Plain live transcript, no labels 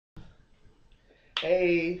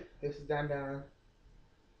Hey, this is DonDon.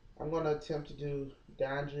 I'm gonna attempt to do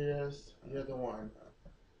Dondria's You're the One.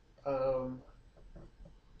 Um,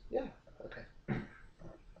 yeah, okay.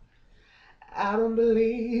 I don't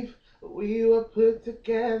believe we were put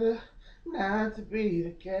together not to be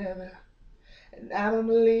together. And I don't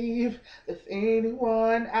believe there's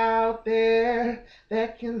anyone out there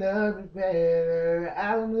that can love me better.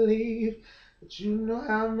 I don't believe that you know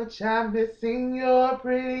how much I'm missing your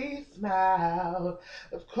pretty smile.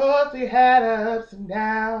 Of course we had our ups and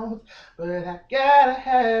downs, but I gotta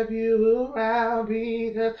have you around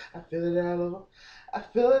because I feel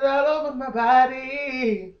it all over my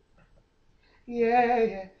body. Yeah,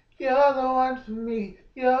 yeah. You're the one for me.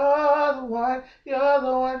 You're the one. You're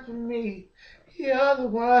the one for me. You're the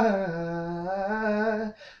one.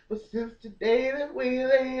 But since the day that we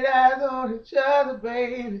laid eyes on each other,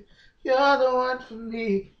 baby, you're the one for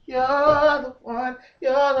me. You're the one.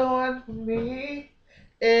 You're the one for me.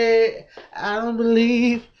 Hey, I don't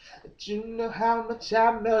believe that you know how much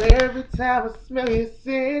I melt every time I smell your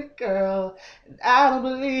scent, girl. And I don't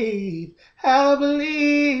believe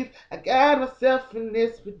I got myself in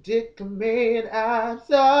this predicament. I'm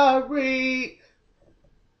sorry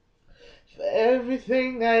for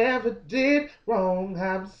everything I ever did wrong.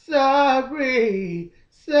 I'm sorry,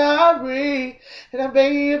 sorry. And I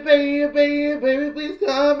beg you, beg you, beg you, baby, please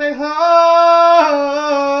come back home.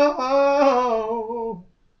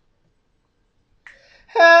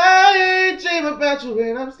 I dream about you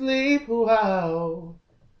when I'm asleep. Wow.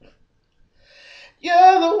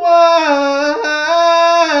 You're the one.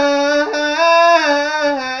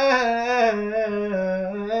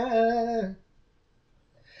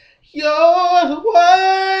 You're the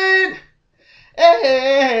one.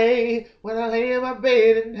 Hey, when I lay in my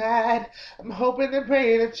bed at night, I'm hoping and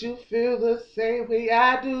praying that you feel the same way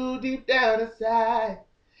I do deep down inside.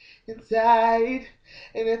 And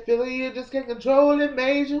that feeling you just can't control it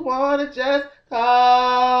made you wanna just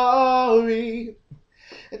call me.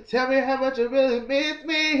 And tell me how much you really miss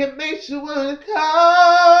me. It makes you wanna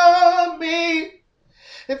call me.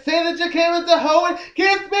 And say that you came to hold.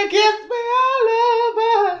 Kiss me all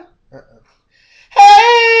over.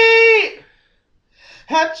 Hey,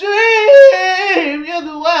 I dream you're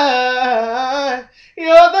the one.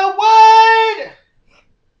 You're the one.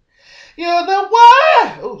 You're the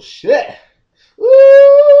one. Oh shit. Ooh,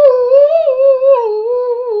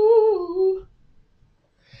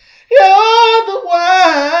 you're the one.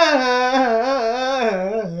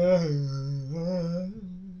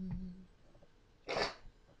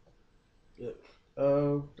 Yeah.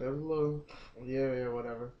 There's a little, yeah,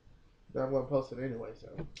 whatever. But I'm gonna post it anyway, so.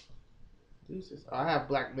 Deuces. I have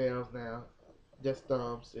black nails now. Just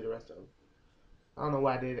thumbs. See the rest of them. I don't know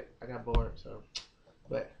why I did it. I got bored, so.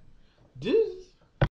 But, deuces.